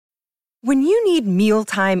When you need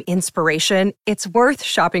mealtime inspiration, it's worth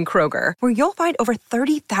shopping Kroger, where you'll find over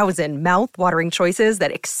 30,000 mouth-watering choices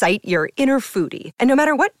that excite your inner foodie. And no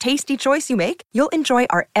matter what tasty choice you make, you'll enjoy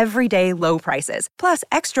our everyday low prices, plus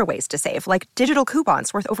extra ways to save, like digital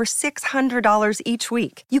coupons worth over $600 each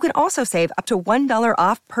week. You can also save up to $1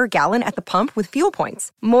 off per gallon at the pump with fuel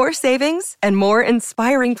points. More savings and more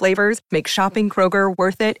inspiring flavors make shopping Kroger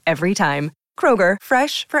worth it every time. Kroger,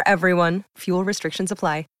 fresh for everyone. Fuel restrictions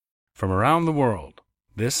apply. From around the world,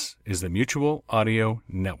 this is the Mutual Audio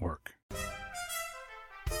Network.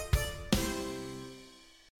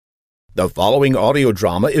 The following audio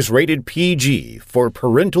drama is rated PG for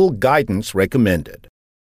parental guidance recommended.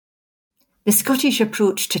 The Scottish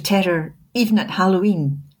approach to terror, even at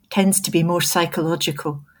Halloween, tends to be more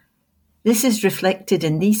psychological. This is reflected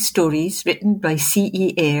in these stories written by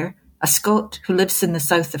C.E. Eyre, a Scot who lives in the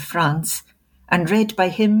south of France, and read by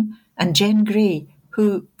him and Jen Gray,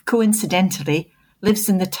 who, coincidentally, lives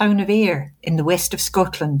in the town of Ayr in the west of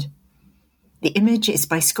Scotland. The image is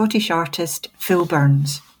by Scottish artist Phil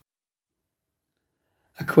Burns.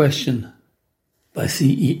 A Question by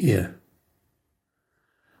C.E. Eyre.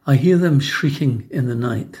 I hear them shrieking in the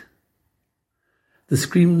night. The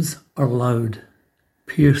screams are loud,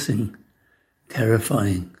 piercing,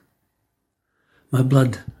 terrifying. My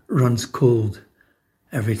blood runs cold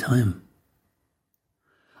every time.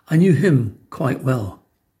 I knew him quite well.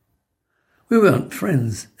 We weren't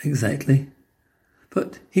friends exactly,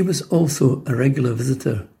 but he was also a regular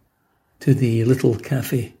visitor to the little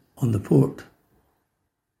cafe on the port.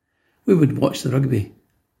 We would watch the rugby,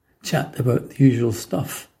 chat about the usual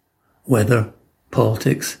stuff, weather,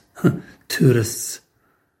 politics, tourists.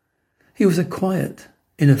 He was a quiet,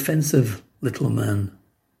 inoffensive little man.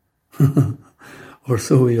 Or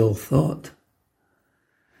so we all thought.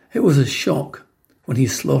 It was a shock when he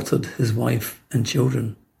slaughtered his wife and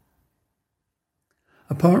children.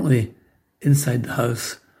 Apparently, inside the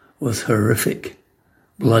house was horrific,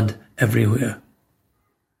 blood everywhere.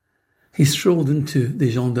 He strolled into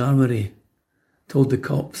the gendarmerie, told the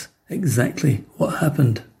cops exactly what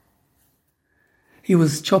happened. He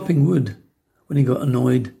was chopping wood when he got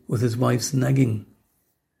annoyed with his wife's nagging.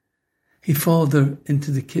 He followed her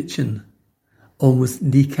into the kitchen,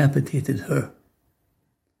 almost decapitated her.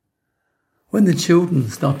 When the children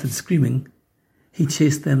started screaming, he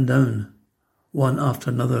chased them down, one after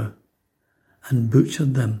another, and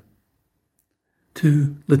butchered them.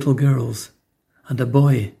 2 little girls and a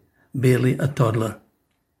boy, barely a toddler.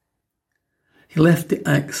 He left the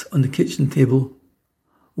axe on the kitchen table,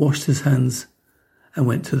 washed his hands, and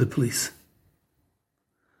went to the police.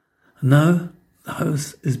 And now the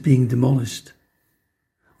house is being demolished.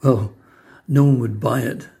 Well, no one would buy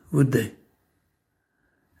it, would they?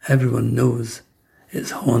 Everyone knows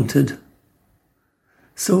it's haunted.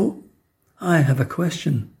 So, I have a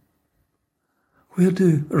question. Where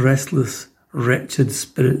do restless, wretched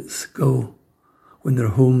spirits go when their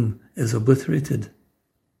home is obliterated?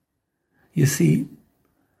 You see,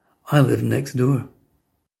 I live next door.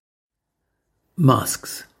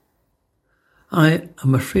 Masks. I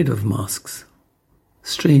am afraid of masks.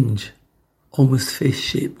 Strange, almost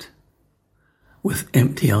face-shaped, with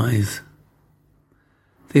empty eyes.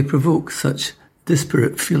 They provoke such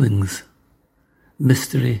disparate feelings,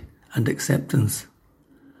 mystery and acceptance,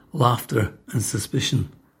 laughter and suspicion,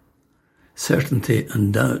 certainty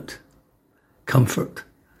and doubt, comfort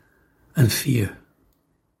and fear.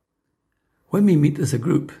 When we meet as a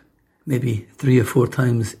group, maybe 3 or 4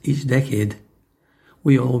 times each decade,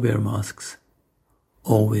 we all wear masks,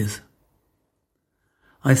 always.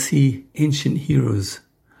 I see ancient heroes,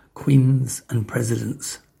 queens and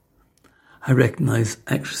presidents. I recognise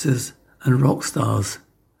actresses and rock stars,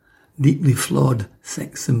 deeply flawed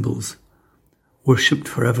sex symbols, worshipped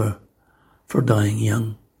forever for dying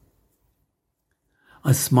young.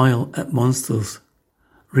 I smile at monsters,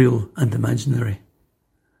 real and imaginary.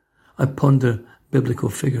 I ponder biblical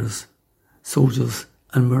figures, soldiers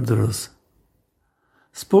and murderers.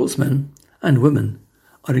 Sportsmen and women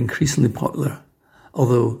are increasingly popular,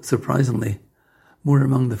 although, surprisingly, more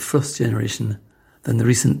among the first generation than the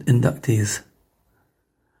recent inductees.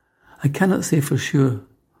 I cannot say for sure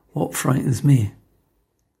what frightens me.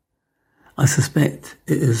 I suspect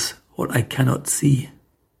it is what I cannot see,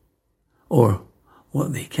 or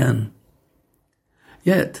what they can.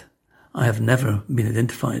 Yet, I have never been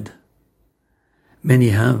identified. Many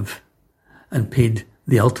have, and paid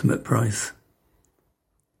the ultimate price.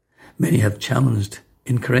 Many have challenged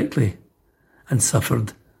incorrectly and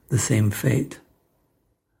suffered the same fate.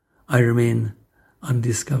 I remain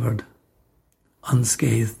undiscovered,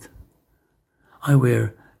 unscathed. I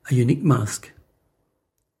wear a unique mask.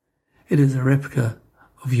 It is a replica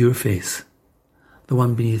of your face, the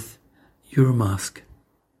one beneath your mask,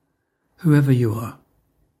 whoever you are,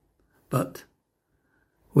 but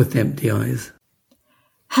with empty eyes.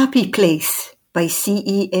 Happy Place by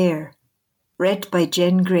C.E. Eyre, read by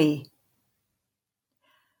Jen Gray.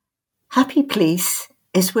 Happy place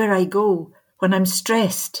is where I go when I'm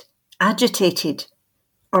stressed, agitated,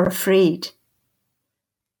 or afraid.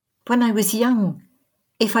 When I was young,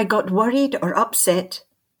 if I got worried or upset,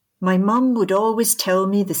 my mum would always tell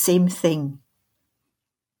me the same thing.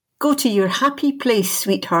 Go to your happy place,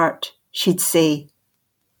 sweetheart, she'd say.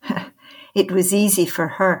 It was easy for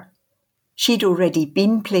her. She'd already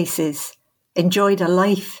been places, enjoyed a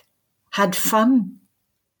life, had fun.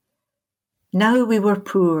 Now we were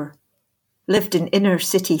poor, lived in inner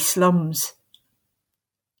city slums.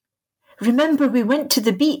 Remember we went to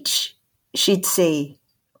the beach, she'd say.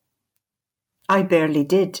 I barely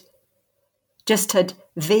did. Just had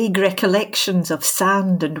vague recollections of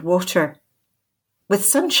sand and water. With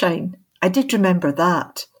sunshine, I did remember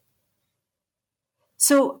that.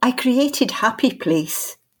 So I created Happy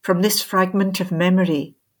Place from this fragment of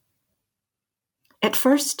memory. At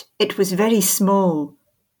first, it was very small,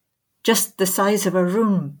 just the size of a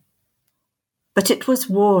room. But it was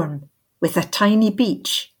warm, with a tiny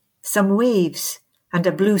beach, some waves, and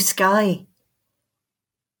a blue sky.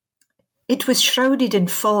 It was shrouded in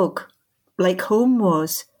fog, like home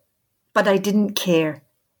was, but I didn't care.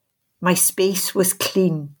 My space was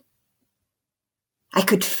clean. I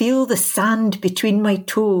could feel the sand between my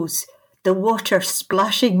toes, the water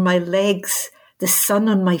splashing my legs, the sun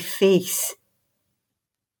on my face.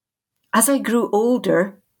 As I grew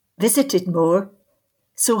older, visited more,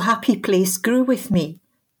 so Happy Place grew with me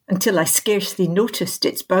until I scarcely noticed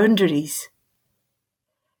its boundaries.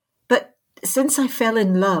 But since I fell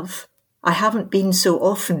in love, I haven't been so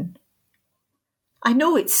often. I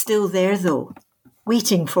know it's still there though,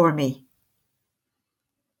 waiting for me.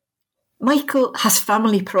 Michael has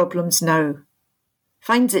family problems now,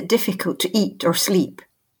 finds it difficult to eat or sleep.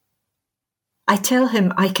 I tell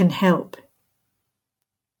him I can help.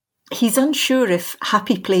 He's unsure if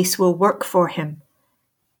Happy Place will work for him,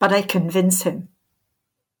 but I convince him.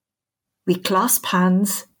 We clasp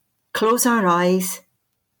hands, close our eyes,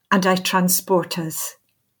 and I transport us.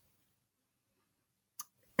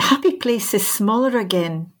 Happy Place is smaller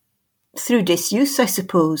again, through disuse, I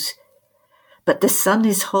suppose, but the sun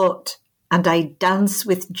is hot and I dance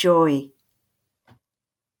with joy.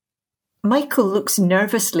 Michael looks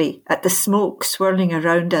nervously at the smoke swirling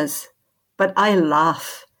around us, but I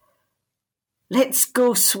laugh. Let's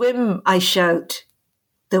go swim, I shout.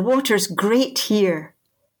 The water's great here.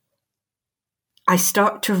 I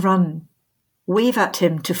start to run, wave at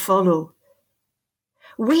him to follow.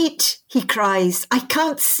 Wait, he cries, I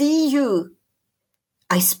can't see you.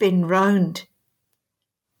 I spin round.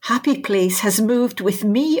 Happy Place has moved with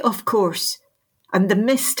me, of course, and the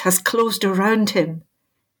mist has closed around him.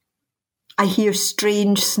 I hear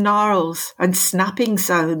strange snarls and snapping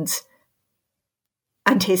sounds,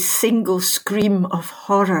 and his single scream of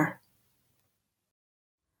horror.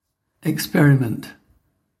 Experiment.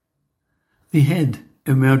 The head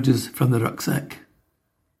emerges from the rucksack.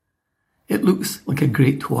 It looks like a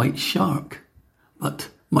great white shark, but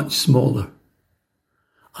much smaller.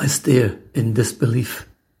 I stare in disbelief.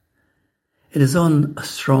 It is on a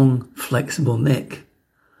strong, flexible neck,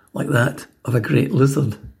 like that of a great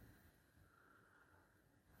lizard.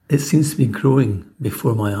 It seems to be growing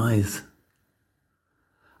before my eyes.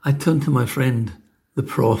 I turn to my friend, the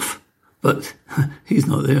prof, but he's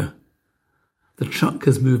not there. The truck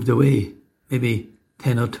has moved away, maybe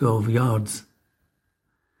 10 or 12 yards.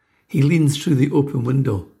 He leans through the open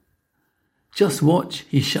window. Just watch,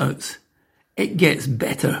 he shouts. It gets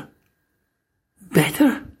better.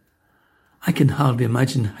 Better? I can hardly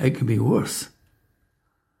imagine how it could be worse.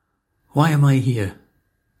 Why am I here?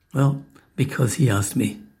 Well, because he asked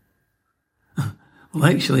me. Well,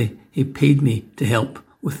 actually, he paid me to help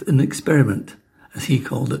with an experiment, as he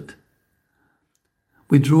called it.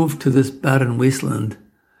 We drove to this barren wasteland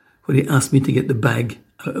where he asked me to get the bag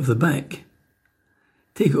out of the back.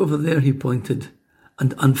 Take it over there, he pointed,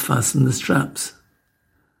 and unfasten the straps.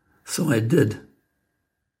 So I did.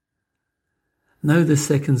 Now the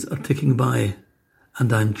seconds are ticking by,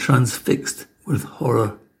 and I'm transfixed with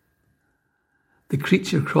horror. The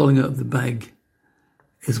creature crawling out of the bag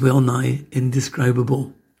is well nigh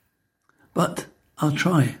indescribable. But I'll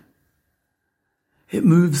try. It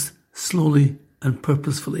moves slowly and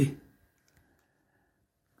purposefully.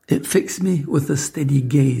 It fixed me with a steady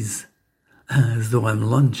gaze, as though I'm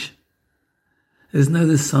lunch. It is now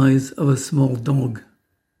the size of a small dog.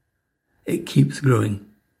 It keeps growing.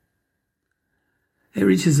 It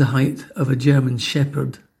reaches the height of a German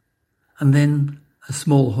shepherd, and then a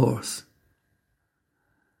small horse.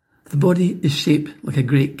 The body is shaped like a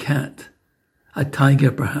great cat, a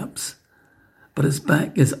tiger perhaps, but its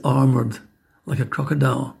back is armoured like a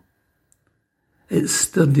crocodile. Its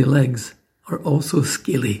sturdy legs are also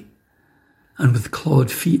scaly and with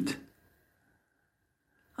clawed feet.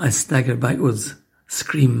 I stagger backwards,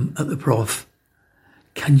 scream at the prof.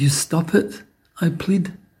 "Can you stop it?" I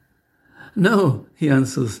plead. "No," he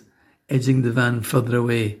answers, edging the van further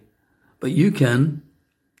away. "But you can."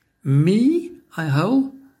 "Me?" I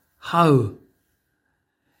howl. "How?"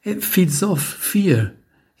 "It feeds off fear,"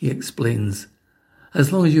 he explains.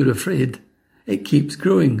 "As long as you're afraid, it keeps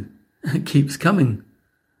growing, it keeps coming."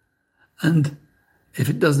 "And if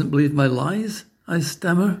it doesn't believe my lies?" I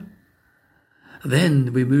stammer.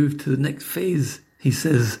 "Then we move to the next phase," he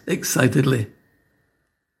says excitedly.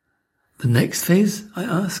 "The next phase?" I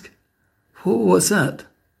ask. "What's that?"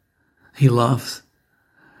 He laughs.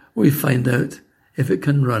 "We find out if it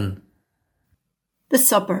can run." The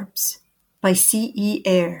Suburbs by C.E.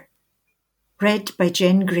 Eyre. Read by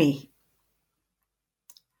Jen Gray.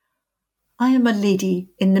 I am a lady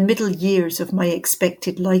in the middle years of my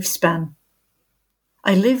expected lifespan.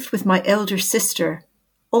 I live with my elder sister,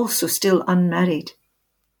 also still unmarried.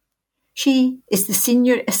 She is the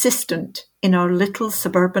senior assistant in our little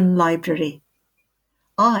suburban library.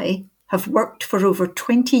 I have worked for over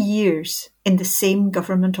 20 years in the same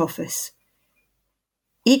government office.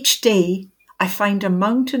 Each day, I find a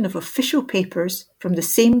mountain of official papers from the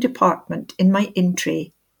same department in my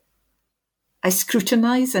in-tray. I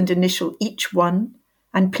scrutinise and initial each one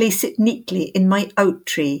and place it neatly in my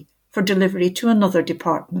out-tray for delivery to another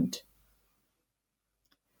department.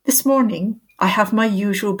 This morning, I have my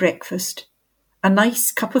usual breakfast, a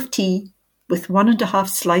nice cup of tea with 1.5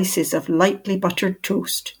 slices of lightly buttered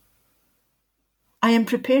toast. I am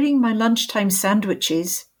preparing my lunchtime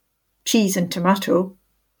sandwiches, cheese and tomato,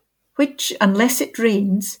 which, unless it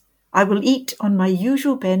rains, I will eat on my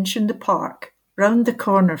usual bench in the park round the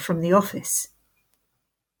corner from the office.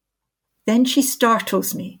 Then she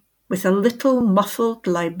startles me with a little muffled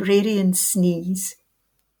librarian sneeze.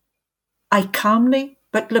 I calmly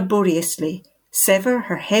but laboriously sever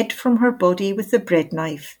her head from her body with the bread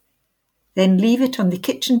knife, then leave it on the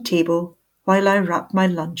kitchen table while I wrap my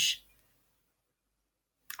lunch.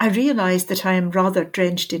 I realise that I am rather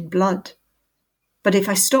drenched in blood, but if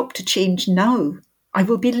I stop to change now, I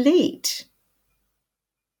will be late.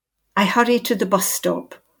 I hurry to the bus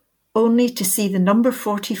stop, only to see the number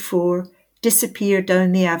 44 disappear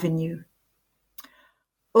down the avenue.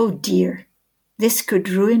 Oh dear, this could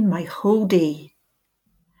ruin my whole day.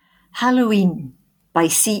 Halloween by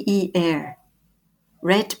C.E. Eyre.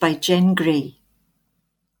 Read by Jen Gray.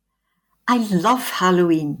 I love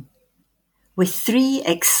Halloween. With 3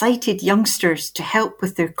 excited youngsters to help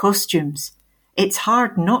with their costumes, it's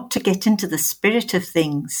hard not to get into the spirit of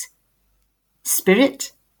things.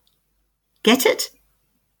 Spirit? Get it?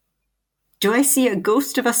 Do I see a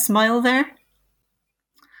ghost of a smile there?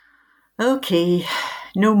 Okay,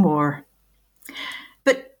 no more.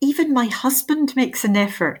 But even my husband makes an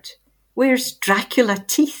effort, wears Dracula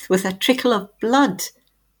teeth with a trickle of blood.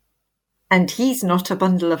 And he's not a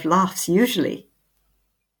bundle of laughs usually.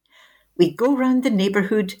 We go round the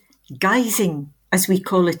neighbourhood, guising, as we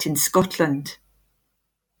call it in Scotland.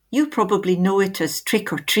 You probably know it as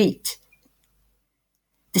trick or treat.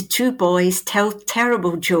 The 2 boys tell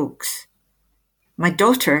terrible jokes. My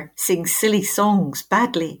daughter sings silly songs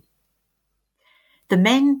badly. The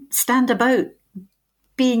men stand about,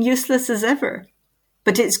 being useless as ever,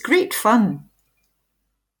 but it's great fun.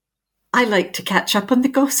 I like to catch up on the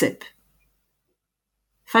gossip.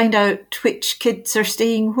 Find out which kids are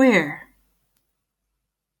staying where,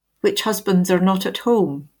 which husbands are not at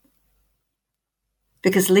home,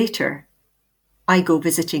 because later I go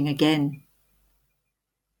visiting again.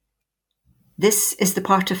 This is the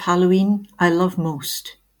part of Halloween I love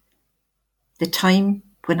most, the time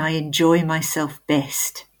when I enjoy myself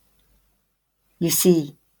best. You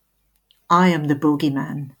see, I am the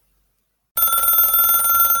bogeyman.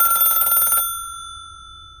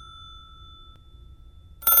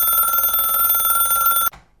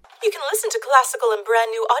 You can listen to classical and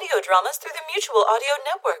brand new audio dramas through the Mutual Audio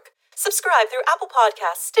Network. Subscribe through Apple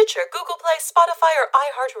Podcasts, Stitcher, Google Play, Spotify, or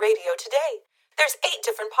iHeartRadio today. There's 8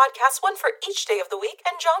 different podcasts, one for each day of the week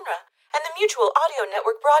and genre, and the Mutual Audio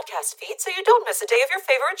Network broadcast feed so you don't miss a day of your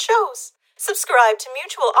favorite shows. Subscribe to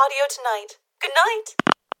Mutual Audio tonight. Good night.